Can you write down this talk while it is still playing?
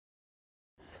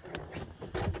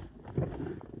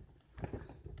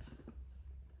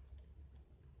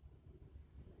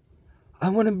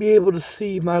want to be able to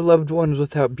see my loved ones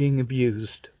without being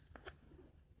abused.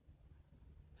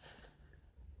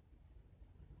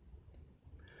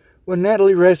 When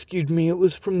Natalie rescued me, it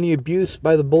was from the abuse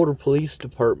by the Boulder Police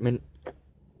Department.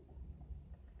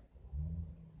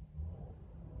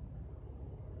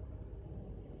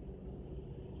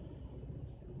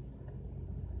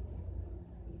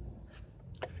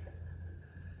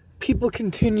 People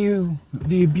continue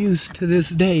the abuse to this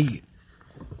day.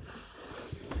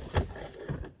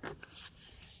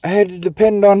 I had to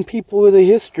depend on people with a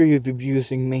history of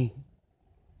abusing me.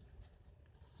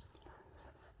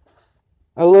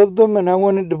 I loved them and I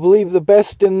wanted to believe the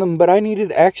best in them, but I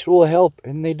needed actual help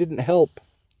and they didn't help.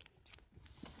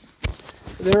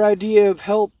 Their idea of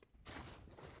help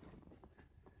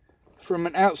from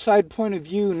an outside point of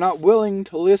view, not willing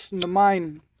to listen to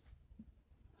mine.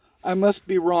 I must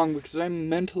be wrong because I'm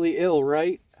mentally ill,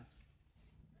 right?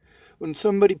 When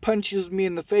somebody punches me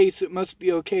in the face, it must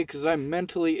be okay because I'm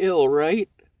mentally ill, right?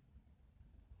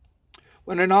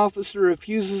 When an officer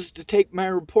refuses to take my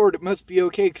report, it must be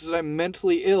okay because I'm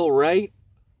mentally ill, right?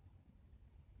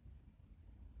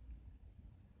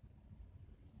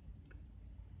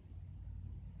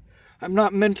 I'm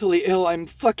not mentally ill. I'm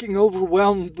fucking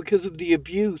overwhelmed because of the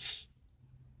abuse.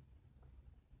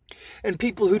 And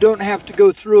people who don't have to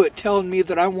go through it telling me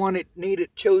that I want it, need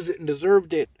it, chose it, and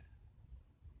deserved it.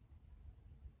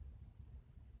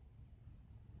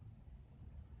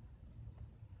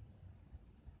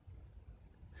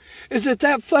 Is it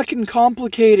that fucking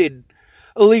complicated,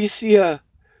 Alicia,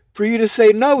 for you to say,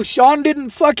 no, Sean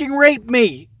didn't fucking rape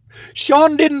me.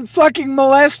 Sean didn't fucking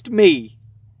molest me.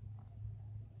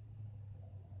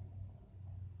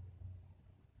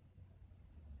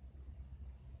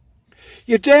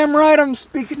 You're damn right I'm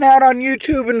speaking out on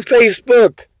YouTube and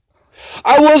Facebook.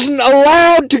 I wasn't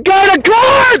allowed to go to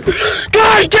court!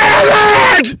 God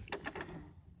damn it!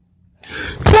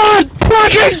 God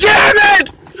fucking damn it!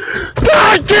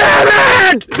 God damn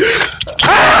it!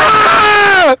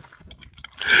 Ah!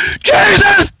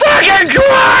 Jesus fucking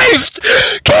Christ!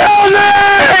 Kill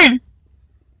me!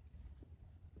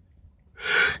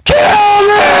 Kill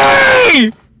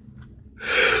me!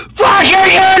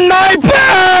 Fucking end my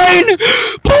pain!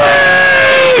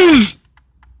 Please!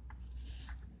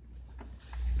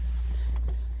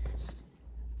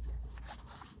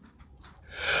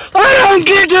 I don't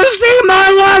get to see my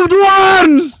loved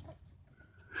ones!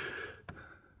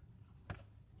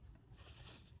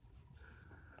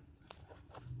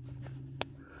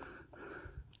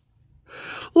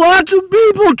 Lots of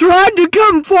people tried to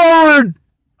come forward.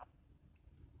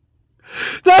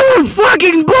 They were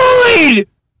fucking bullied.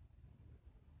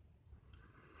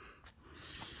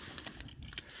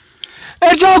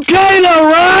 It's okay though,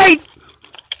 right?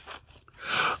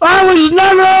 I was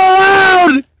never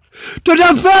allowed to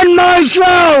defend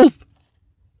myself.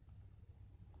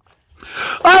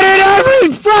 I did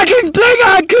every fucking thing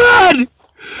I could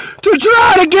to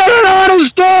try to get an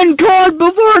honest day in court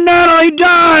before Natalie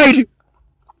died.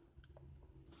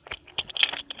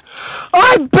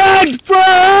 I begged for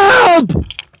help!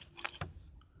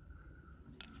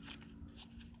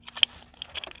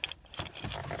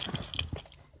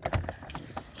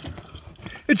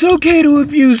 It's okay to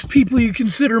abuse people you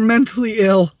consider mentally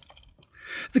ill.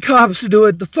 The cops do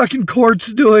it, the fucking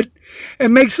courts do it,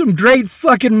 and make some great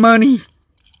fucking money.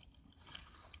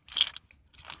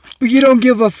 But you don't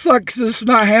give a fuck because it's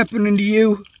not happening to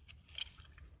you.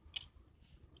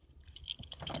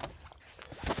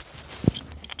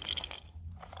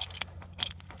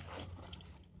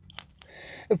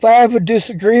 If I have a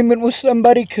disagreement with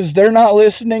somebody because they're not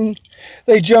listening,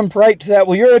 they jump right to that.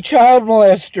 Well, you're a child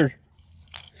molester.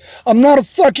 I'm not a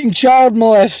fucking child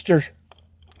molester.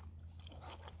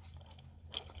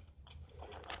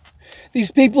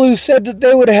 These people who said that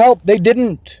they would help, they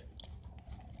didn't.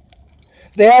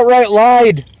 They outright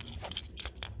lied.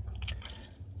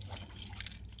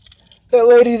 That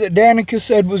lady that Danica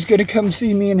said was going to come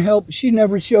see me and help, she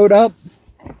never showed up.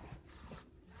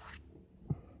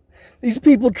 These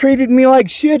people treated me like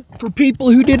shit for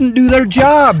people who didn't do their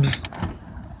jobs.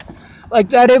 Like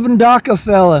that Evan Daca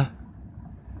fella.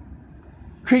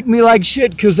 Treat me like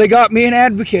shit because they got me an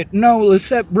advocate. No,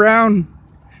 Lisette Brown.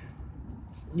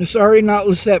 Sorry, not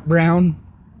Lisette Brown.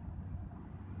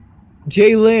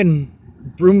 Jay Lynn,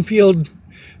 Broomfield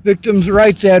Victims'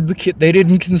 Rights Advocate. They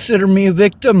didn't consider me a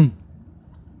victim.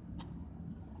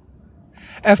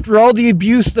 After all the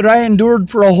abuse that I endured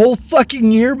for a whole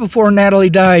fucking year before Natalie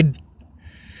died.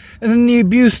 And then the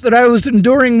abuse that I was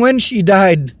enduring when she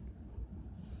died.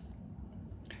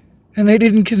 And they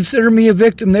didn't consider me a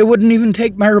victim. They wouldn't even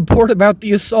take my report about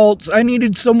the assaults. I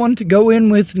needed someone to go in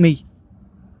with me.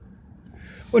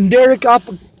 When Derek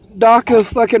Apodaca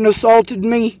fucking assaulted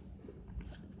me,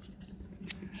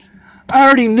 I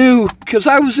already knew, because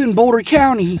I was in Boulder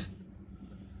County.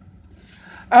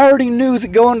 I already knew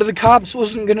that going to the cops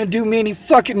wasn't going to do me any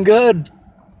fucking good.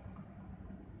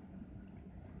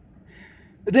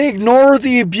 They ignore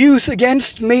the abuse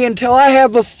against me until I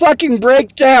have a fucking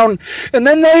breakdown, and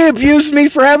then they abuse me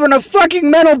for having a fucking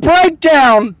mental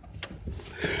breakdown.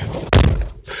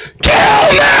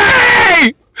 Kill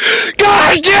me!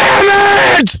 God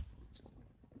damn it!